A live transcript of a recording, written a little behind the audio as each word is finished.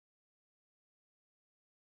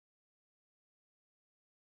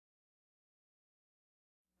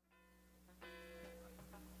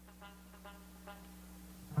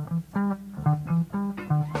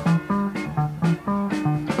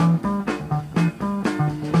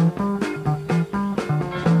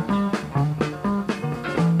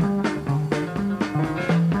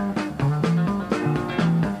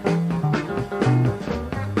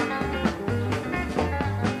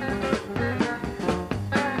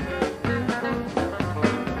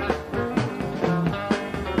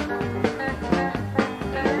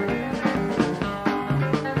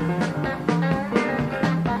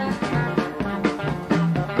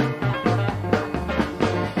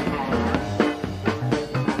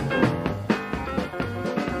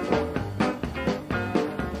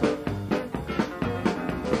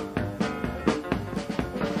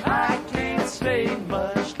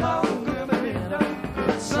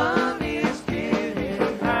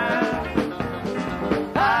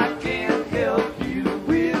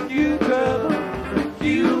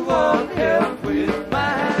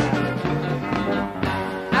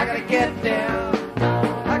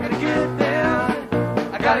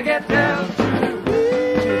right down to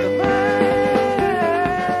the mine.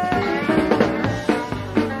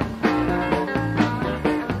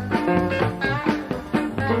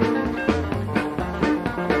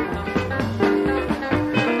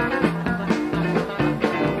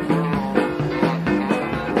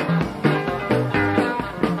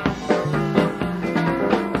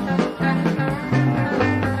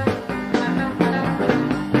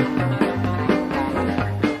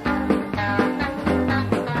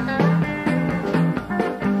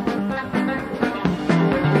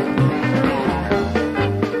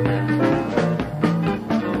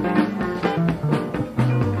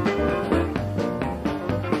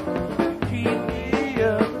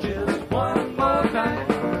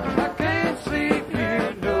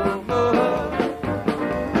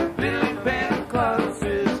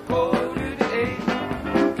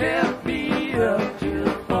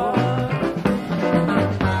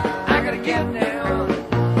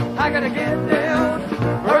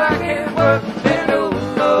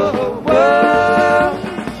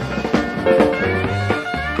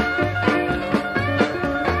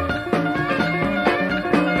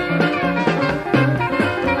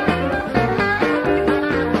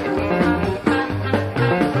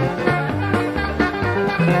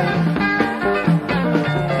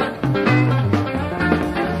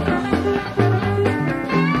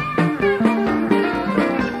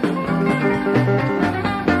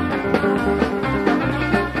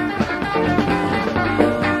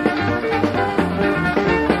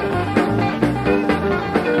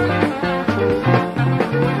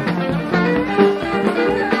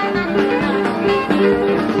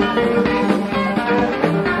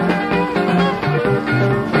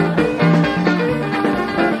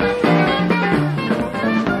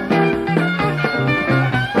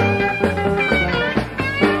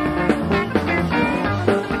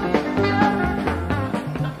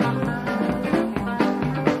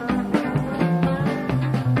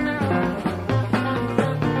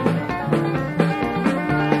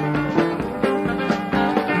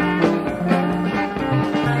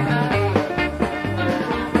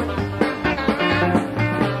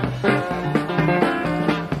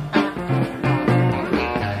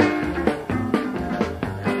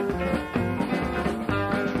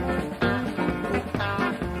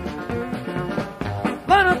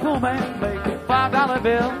 Man make a $5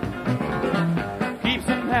 bill, keeps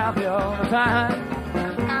him happy all the time.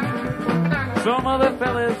 Some other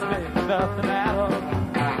fellas make nothing out of him,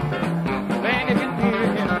 man, you can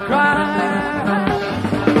hear him cry.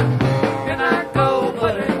 Can I go,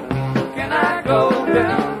 buddy? Can I go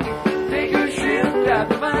down? Take your shift out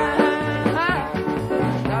the mine.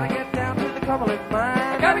 Gotta get down to the Cumberland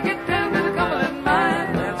mine. Gotta get down to the Cumberland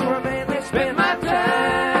mine. That's where I mainly spend my time.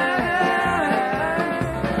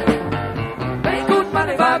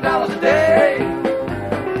 $5 a day,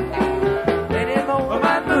 any more I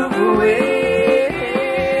might move away.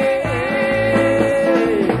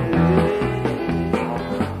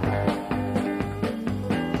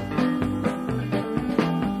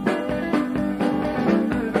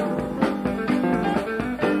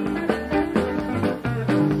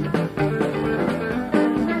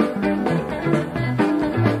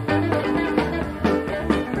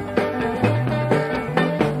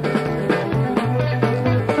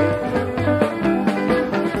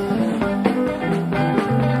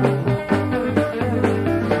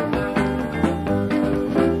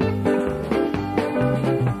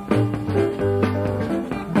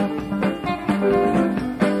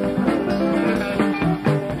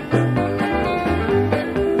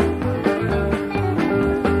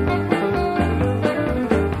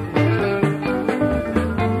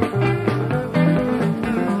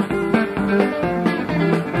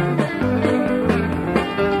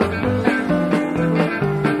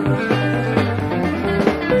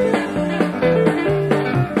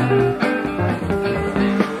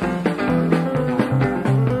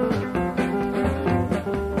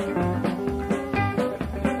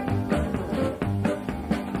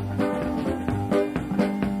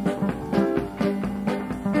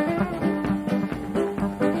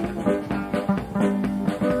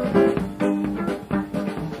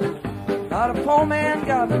 Not a poor man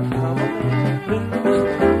got the Cumberland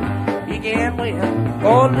Blues. He can win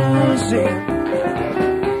or lose it.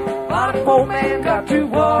 Not a poor man got to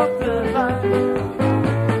walk the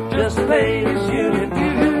line, just the way as you and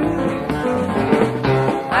you.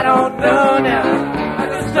 I don't know now, I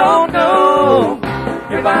just don't know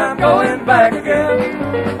if I'm going back again.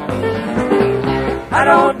 I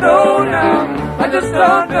don't know now, I just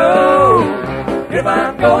don't know if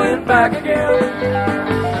I'm going back again.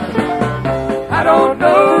 I don't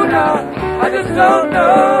know now, I just don't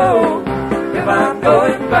know